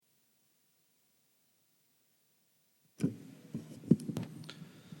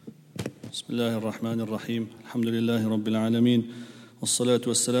الله الرحمن الرحيم الحمد لله رب العالمين والصلاة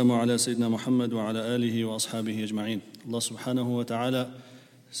والسلام على سيدنا محمد وعلى آله وأصحابه أجمعين. Allah subhanahu wa ta'ala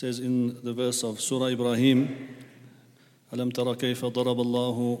says in the verse of Surah Ibrahim, ألم تر كيف ضرب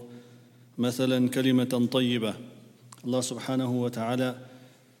الله مثلا كلمة طيبة. Allah subhanahu wa ta'ala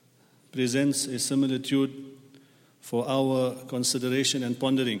presents a similitude for our consideration and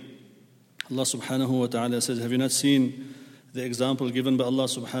pondering. Allah subhanahu wa ta'ala says, have you not seen the example given by Allah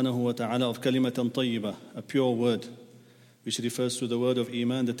subhanahu wa ta'ala of kalimatan tayyibah, a pure word, which refers to the word of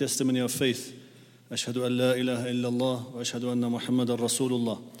Iman, the testimony of faith. Ashhadu an la ilaha illallah wa ashhadu anna Muhammadan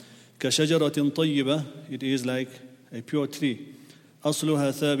Rasulullah. Kashajaratin tayyibah, it is like a pure tree.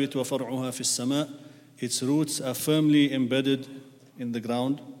 Asluha thabit wa far'uha fi as-sama', its roots are firmly embedded in the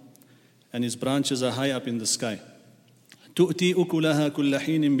ground and its branches are high up in the sky. Tu'ti ukulaha kulla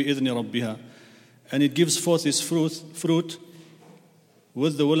hinin bi'idhni rabbiha, and it gives forth its fruit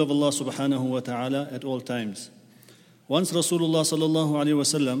with the will of Allah subhanahu wa ta'ala at all times. Once Rasulullah sallallahu alayhi wa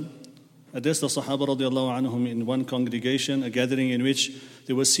sallam addressed the Sahaba radiallahu anhum in one congregation, a gathering in which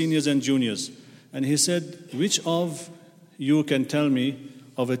there were seniors and juniors. And he said, which of you can tell me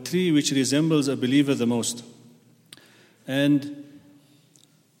of a tree which resembles a believer the most? And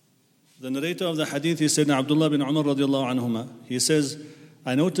the narrator of the hadith, he said, Abdullah bin Umar radiallahu anhuma, he says,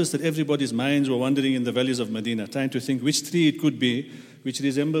 I noticed that everybody's minds were wandering in the valleys of Medina, trying to think which tree it could be which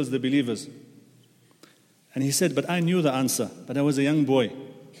resembles the believers. And he said, but I knew the answer, but I was a young boy.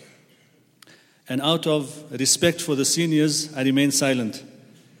 And out of respect for the seniors, I remained silent.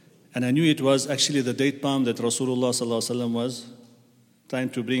 And I knew it was actually the date palm that Rasulullah sallallahu alaihi wasallam was trying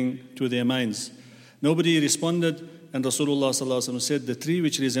to bring to their minds. Nobody responded, and Rasulullah sallallahu alaihi wasallam said, the tree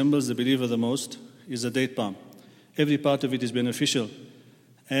which resembles the believer the most is the date palm. Every part of it is beneficial.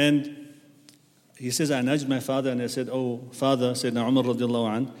 And he says, I nudged my father and I said, oh, father, Sayyidina Umar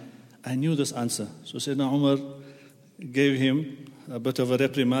radiallahu anh, I knew this answer. So Sayyidina Umar gave him a bit of a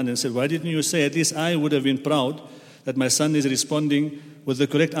reprimand and said, why didn't you say, at least I would have been proud that my son is responding with the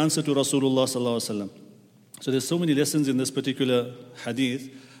correct answer to Rasulullah sallallahu alaihi wasallam. So there's so many lessons in this particular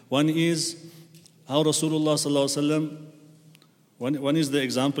hadith. One is how Rasulullah sallallahu alaihi wasallam, one is the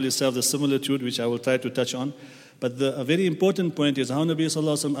example itself, the similitude, which I will try to touch on. But a very important point is how Nabi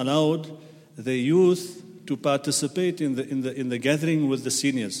sallallahu alaihi wasallam allowed the youth to participate in the gathering with the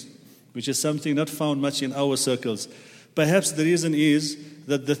seniors, which is something not found much in our circles. Perhaps the reason is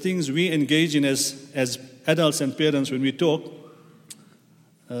that the things we engage in as adults and parents when we talk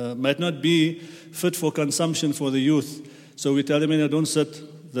might not be fit for consumption for the youth. So we tell them, don't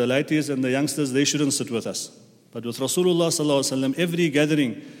sit, the lighties and the youngsters, they shouldn't sit with us. But with Rasulullah sallallahu alaihi wasallam, every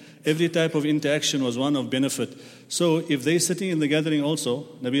gathering, every type of interaction was one of benefit. So if they're sitting in the gathering also,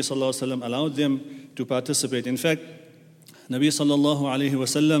 Nabi sallallahu alaihi wasallam allowed them to participate. In fact, Nabi sallallahu alaihi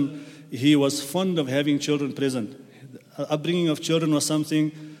wasallam, he was fond of having children present. The upbringing of children was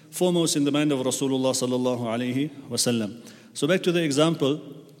something foremost in the mind of Rasulullah sallallahu alaihi wasallam. So back to the example,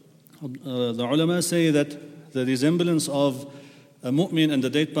 the ulama say that the resemblance of a mu'min and the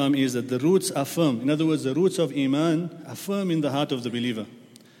date palm is that the roots are firm. In other words, the roots of Iman are firm in the heart of the believer.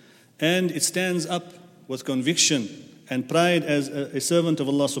 And it stands up with conviction and pride as a servant of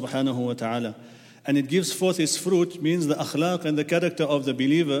Allah subhanahu wa ta'ala. And it gives forth its fruit, means the akhlaq and the character of the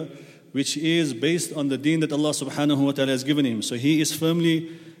believer, which is based on the deen that Allah subhanahu wa ta'ala has given him. So he is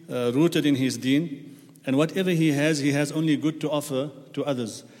firmly rooted in his deen. And whatever he has only good to offer to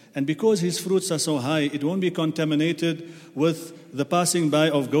others. And because his fruits are so high, it won't be contaminated with the passing by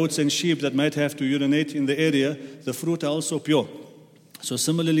of goats and sheep that might have to urinate in the area. The fruit are also pure. So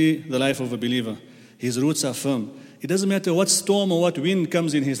similarly, the life of a believer, his roots are firm. It doesn't matter what storm or what wind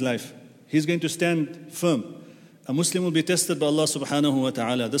comes in his life. He's going to stand firm. A Muslim will be tested by Allah subhanahu wa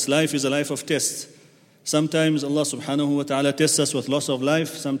ta'ala. This life is a life of tests. Sometimes Allah subhanahu wa ta'ala tests us with loss of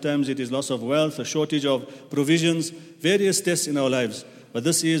life. Sometimes it is loss of wealth, a shortage of provisions, various tests in our lives. But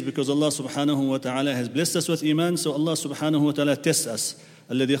this is because Allah subhanahu wa ta'ala has blessed us with Iman, so Allah subhanahu wa ta'ala tests us.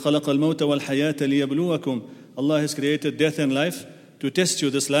 الَّذِي خَلَقَ الْمَوْتَ وَالْحَيَاةَ لِيَبْلُوَكُمْ. Allah has created death and life to test you.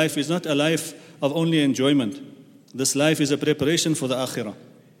 This life is not a life of only enjoyment. This life is a preparation for the akhirah.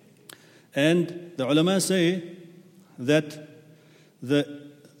 And the ulama say that the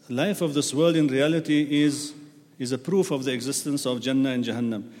life of this world in reality is a proof of the existence of Jannah and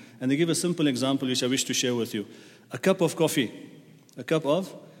Jahannam. And they give a simple example which I wish to share with you. A cup of coffee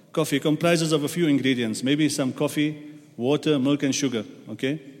comprises of a few ingredients, maybe some coffee, water, milk and sugar,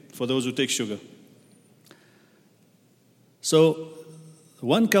 okay, for those who take sugar. So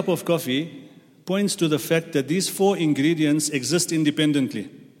one cup of coffee points to the fact that these four ingredients exist independently.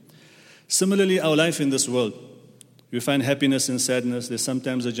 Similarly, our life in this world. We find happiness in sadness. There's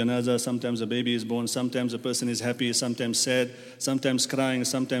sometimes a janazah, sometimes a baby is born, sometimes a person is happy, sometimes sad, sometimes crying,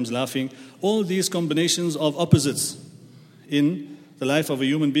 sometimes laughing. All these combinations of opposites in the life of a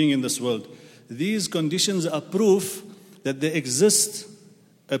human being in this world. These conditions are proof that there exists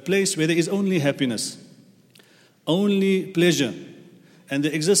a place where there is only happiness, only pleasure, and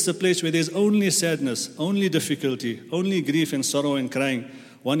there exists a place where there is only sadness, only difficulty, only grief and sorrow and crying.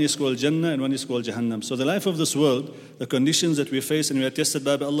 One is called Jannah and one is called Jahannam. So the life of this world, the conditions that we face and we are tested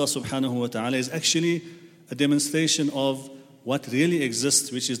by Allah subhanahu wa ta'ala is actually a demonstration of what really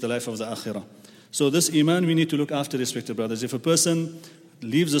exists, which is the life of the akhirah. So this iman we need to look after, respected brothers. If a person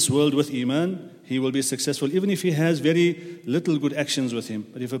leaves this world with iman, he will be successful, even if he has very little good actions with him.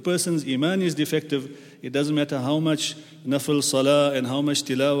 But if a person's iman is defective, it doesn't matter how much nafil salah and how much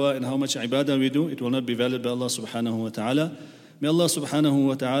tilawah and how much ibadah we do, it will not be valid by Allah subhanahu wa ta'ala. May Allah subhanahu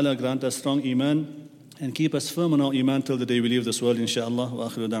wa ta'ala grant us strong iman and keep us firm on our iman till the day we leave this world, inshaAllah. Wa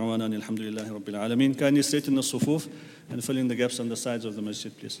akhiru da'wana alhamdulillahi rabbil alameen. Kindly straighten the sufuf and fill in the gaps on the sides of the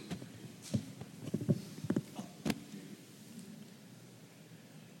masjid, please.